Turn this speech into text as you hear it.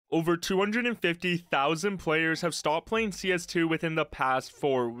Over 250,000 players have stopped playing CS2 within the past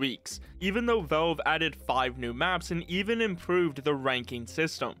 4 weeks, even though Valve added 5 new maps and even improved the ranking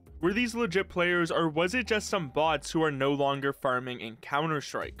system. Were these legit players, or was it just some bots who are no longer farming in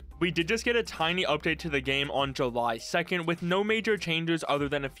Counter-Strike? We did just get a tiny update to the game on July 2nd with no major changes other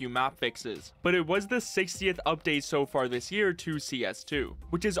than a few map fixes, but it was the 60th update so far this year to CS2,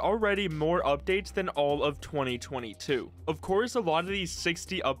 which is already more updates than all of 2022. Of course, a lot of these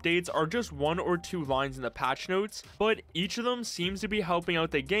 60 updates are just 1 or 2 lines in the patch notes, but each of them seems to be helping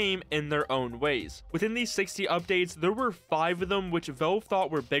out the game in their own ways. Within these 60 updates, there were 5 of them which Valve thought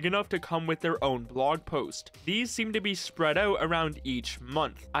were big enough to come with their own blog post. These seem to be spread out around each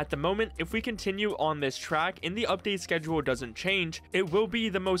month. At the moment, if we continue on this track and the update schedule doesn't change, it will be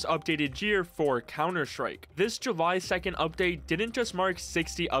the most updated year for Counter-Strike. This July 2nd update didn't just mark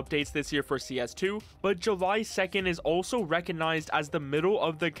 60 updates this year for CS2, but July 2nd is also recognized as the middle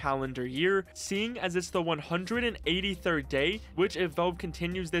of the calendar year, seeing as it's the 183rd day, which if Valve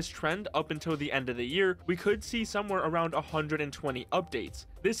continues this trend up until the end of the year, we could see somewhere around 120 updates.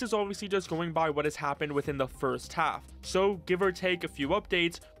 This is obviously just going by what has happened within the first half, so give or take a few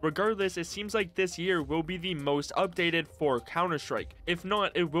updates, regardless it seems like this year will be the most updated for Counter-Strike. If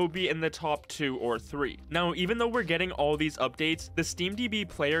not, it will be in the top 2 or 3. Now, even though we're getting all these updates, the SteamDB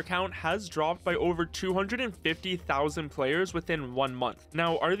player count has dropped by over 250,000 players within 1 month.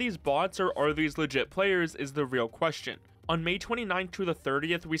 Now, are these bots or are these legit players is the real question. On May 29th to the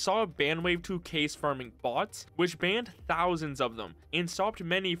 30th, we saw a ban wave to case farming bots, which banned thousands of them, and stopped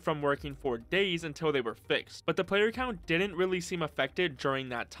many from working for days until they were fixed. But the player count didn't really seem affected during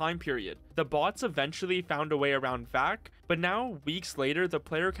that time period. The bots eventually found a way around VAC, but now, weeks later, the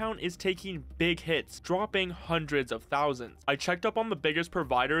player count is taking big hits, dropping hundreds of thousands. I checked up on the biggest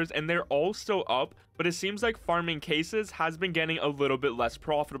providers and they're all still up, but it seems like farming cases has been getting a little bit less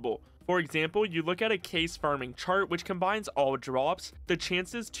profitable. For example, you look at a case farming chart which combines all drops, the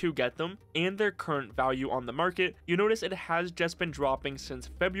chances to get them, and their current value on the market. You notice it has just been dropping since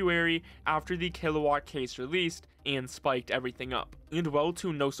February after the kilowatt case released and spiked everything up. And well,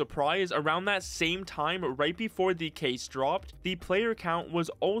 to no surprise, around that same time, right before the case dropped, the player count was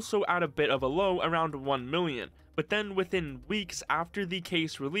also at a bit of a low around 1 million. But then within weeks after the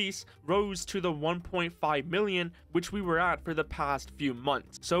case release, rose to the 1.5 million, which we were at for the past few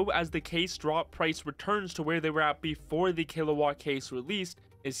months. So as the case drop price returns to where they were at before the kilowatt case released,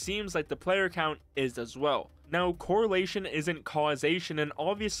 it seems like the player count is as well. Now, correlation isn't causation, and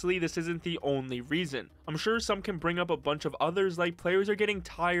obviously this isn't the only reason. I'm sure some can bring up a bunch of others, like players are getting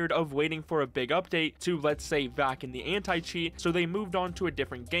tired of waiting for a big update to, let's say, vac in the anti-cheat, so they moved on to a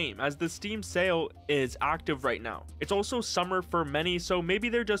different game, as the Steam sale is active right now. It's also summer for many, so maybe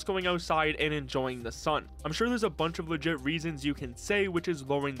they're just going outside and enjoying the sun. I'm sure there's a bunch of legit reasons you can say, which is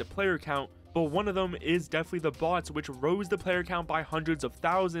lowering the player count, but one of them is definitely the bots, which rose the player count by hundreds of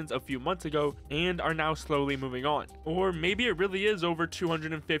thousands a few months ago and are now slowly moving on. Or maybe it really is over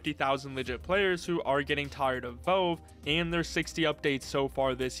 250,000 legit players who are getting tired of Valve and their 60 updates so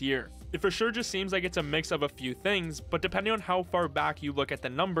far this year. It for sure just seems like it's a mix of a few things, but depending on how far back you look at the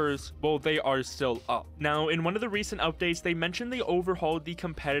numbers, well, they are still up. Now, in one of the recent updates, they mentioned they overhauled the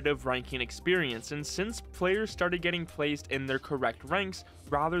competitive ranking experience, and since players started getting placed in their correct ranks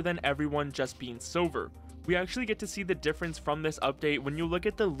rather than everyone just being silver, we actually get to see the difference from this update when you look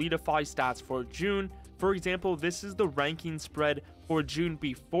at the Leadify stats for June. For example, this is the ranking spread for June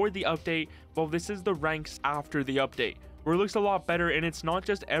before the update, while this is the ranks after the update, where it looks a lot better, and it's not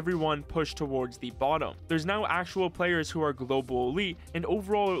just everyone pushed towards the bottom. There's now actual players who are global elite, and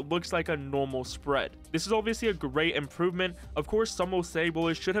overall it looks like a normal spread. This is obviously a great improvement. Of course, some will say, well,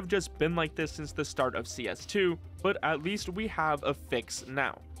 it should have just been like this since the start of CS2, but at least we have a fix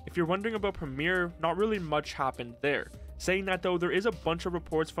now. If you're wondering about Premier, not really much happened there. Saying that though, there is a bunch of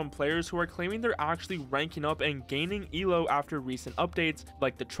reports from players who are claiming they're actually ranking up and gaining elo after recent updates,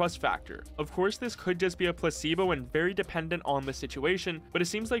 like the trust factor. Of course, this could just be a placebo and very dependent on the situation, but it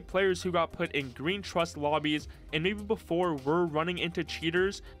seems like players who got put in green trust lobbies and maybe before were running into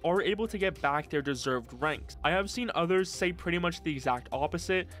cheaters are able to get back their deserved ranks. I have seen others say pretty much the exact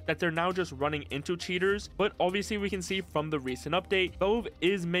opposite, that they're now just running into cheaters, but obviously we can see from the recent update, Valve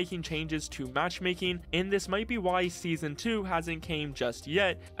is making changes to matchmaking, and this might be why Season 2 hasn't came just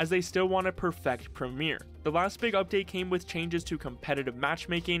yet, as they still want to perfect Premier. The last big update came with changes to competitive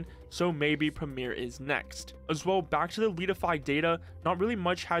matchmaking, so maybe Premier is next. As well, back to the leadified data, not really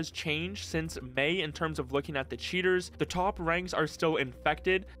much has changed since May in terms of looking at the cheaters. The top ranks are still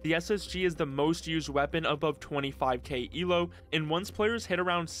infected, the SSG is the most used weapon above 25k elo, and once players hit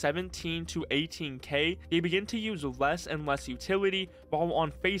around 17 to 18k, they begin to use less and less utility, while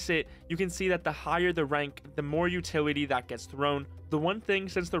on Face It, you can see that the higher the rank, the more utility that gets thrown. The one thing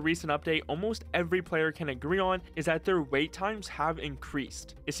since the recent update almost every player can agree on is that their wait times have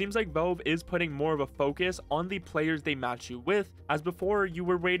increased. It seems like Valve is putting more of a focus on the players they match you with, as before you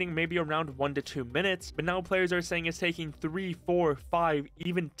were waiting maybe around 1 to 2 minutes, but now players are saying it's taking 3, 4, 5,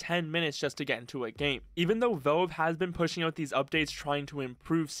 even 10 minutes just to get into a game. Even though Valve has been pushing out these updates trying to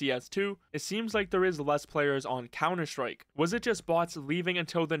improve CS2, it seems like there is less players on Counter-Strike. Was it just bots leaving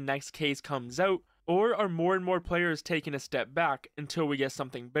until the next case comes out? Or are more and more players taking a step back until we get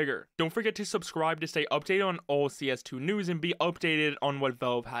something bigger? Don't forget to subscribe to stay updated on all CS2 news and be updated on what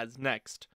Valve has next.